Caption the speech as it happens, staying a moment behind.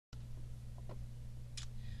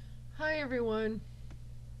Hi everyone.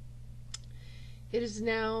 It is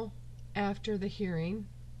now after the hearing.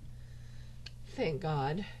 Thank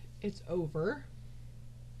God it's over.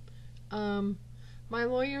 My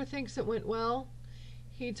lawyer thinks it went well.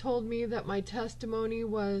 He told me that my testimony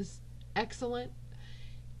was excellent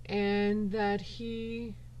and that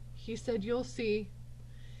he said you'll see.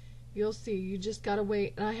 You'll see. You just got to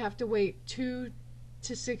wait. And I have to wait 2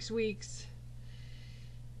 to 6 weeks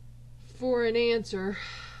for an answer.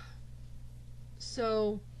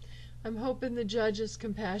 So I'm hoping the judge is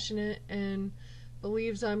compassionate and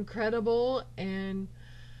believes I'm credible. And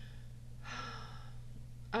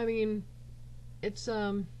I mean, it's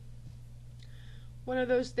one of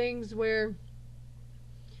those things where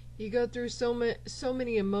you go through so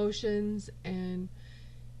many emotions. And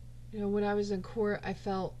when I was in court, I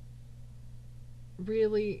felt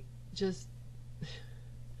really just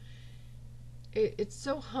it's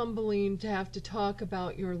so humbling to have to talk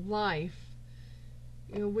about your life,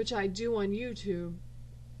 which I do on YouTube,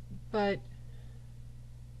 but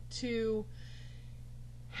to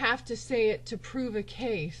have to say it to prove a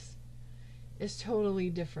case is totally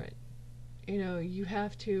different. You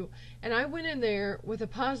have to, and I went in there with a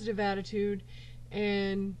positive attitude,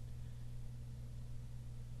 and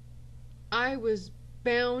I was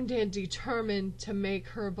bound and determined to make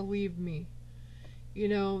her believe me,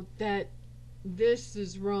 that this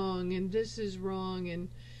is wrong and this is wrong and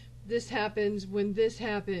this happens when this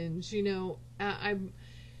happens.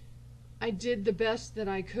 I did the best that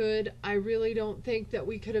I could. I really don't think that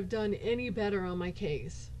we could have done any better on my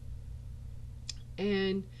case.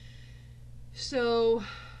 And so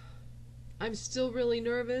I'm still really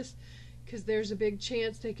nervous because there's a big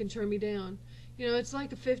chance they can turn me down. It's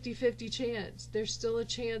like a 50-50 chance. There's still a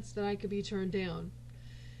chance that I could be turned down.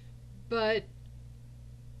 But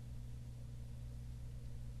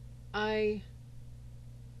I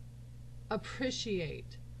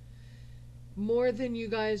appreciate more than you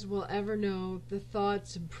guys will ever know the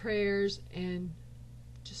thoughts and prayers and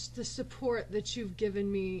just the support that you've given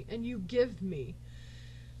me and you give me.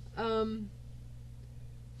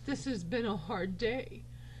 This has been a hard day.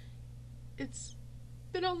 It's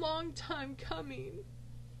been a long time coming,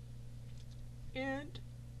 and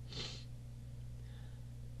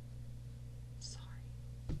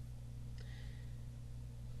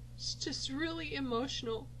it's just really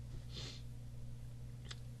emotional.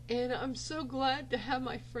 And I'm so glad to have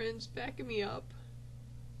my friends backing me up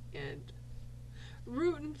and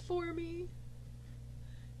rooting for me,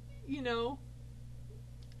 because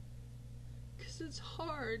it's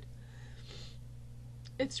hard.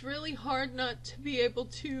 It's really hard not to be able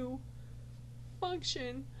to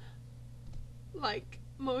function like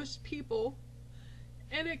most people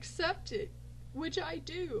and accept it, which I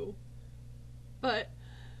do. But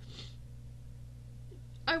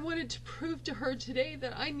I wanted to prove to her today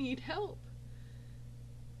that I need help.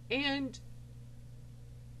 And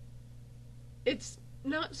it's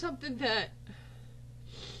not something that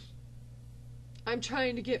I'm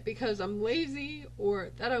trying to get because I'm lazy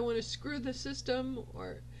or that I want to screw the system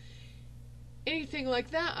or anything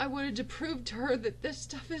like that. I wanted to prove to her that this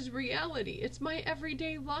stuff is reality. It's my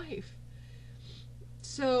everyday life.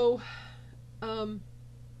 So,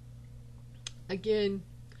 again,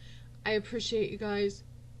 I appreciate you guys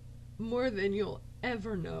more than you'll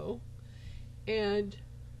ever know. And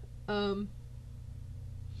I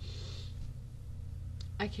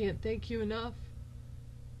can't thank you enough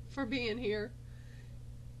for being here.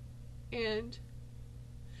 And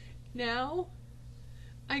now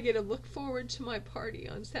I get to look forward to my party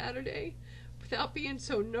on Saturday without being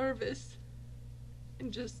so nervous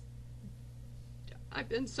and just I've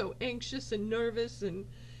been so anxious and nervous and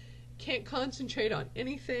can't concentrate on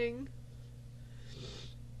anything.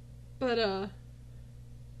 But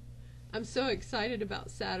I'm so excited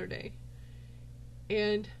about Saturday.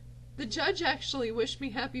 And the judge actually wished me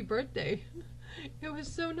happy birthday. It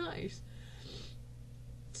was so nice.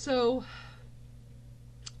 So,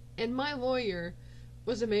 and my lawyer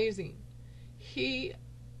was amazing.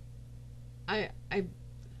 I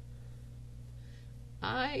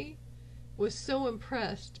was so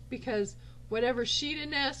impressed because whatever she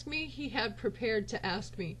didn't ask me, he had prepared to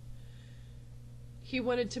ask me. He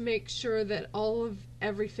wanted to make sure that all of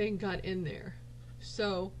everything got in there.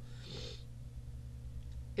 So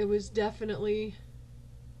it was definitely,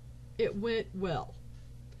 it went well.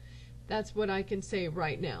 That's what I can say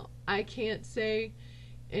right now. I can't say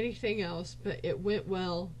anything else, but it went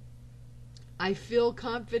well. I feel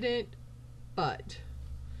confident, but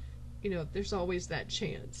there's always that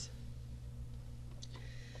chance.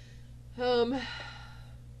 Let's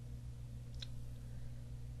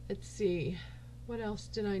see. What else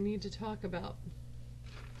did I need to talk about?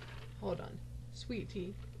 Hold on. Sweet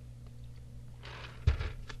tea.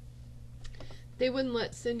 They wouldn't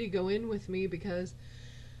let Cindy go in with me because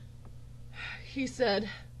he said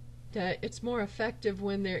that it's more effective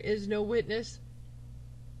when there is no witness.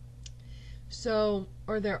 So,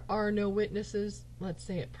 or there are no witnesses. Let's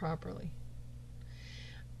say it properly.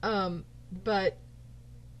 But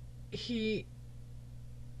he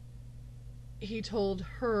told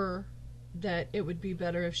her that it would be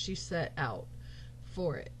better if she sat out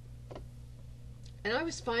for it. And I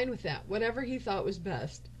was fine with that. Whatever he thought was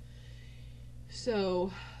best.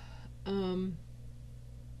 So,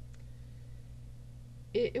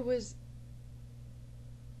 it was,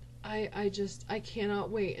 I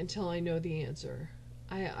cannot wait until I know the answer.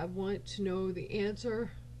 I want to know the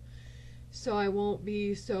answer so I won't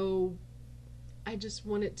be so, I just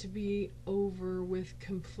want it to be over with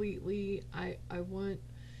completely. I want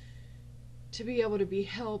to be able to be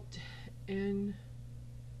helped, and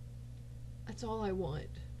that's all I want.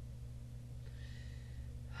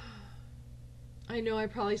 I know I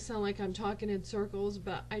probably sound like I'm talking in circles,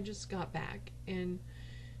 but I just got back, and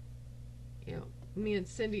me and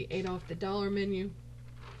Cindy ate off the dollar menu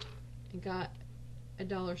and got a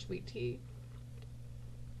dollar sweet tea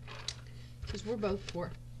because we're both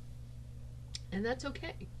poor, and that's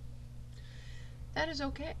okay. That is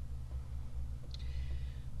okay.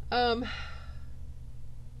 Well,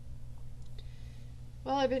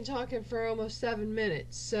 I've been talking for almost 7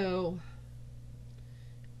 minutes, so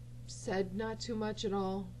said not too much at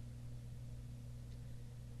all.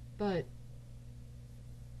 But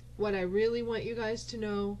what I really want you guys to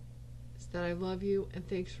know is that I love you and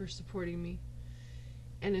thanks for supporting me.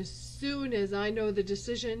 And as soon as I know the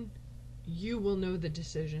decision, you will know the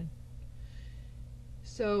decision.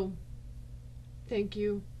 So, thank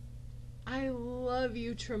you. I love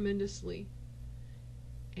you tremendously.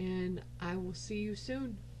 And I will see you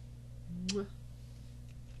soon. Mwah.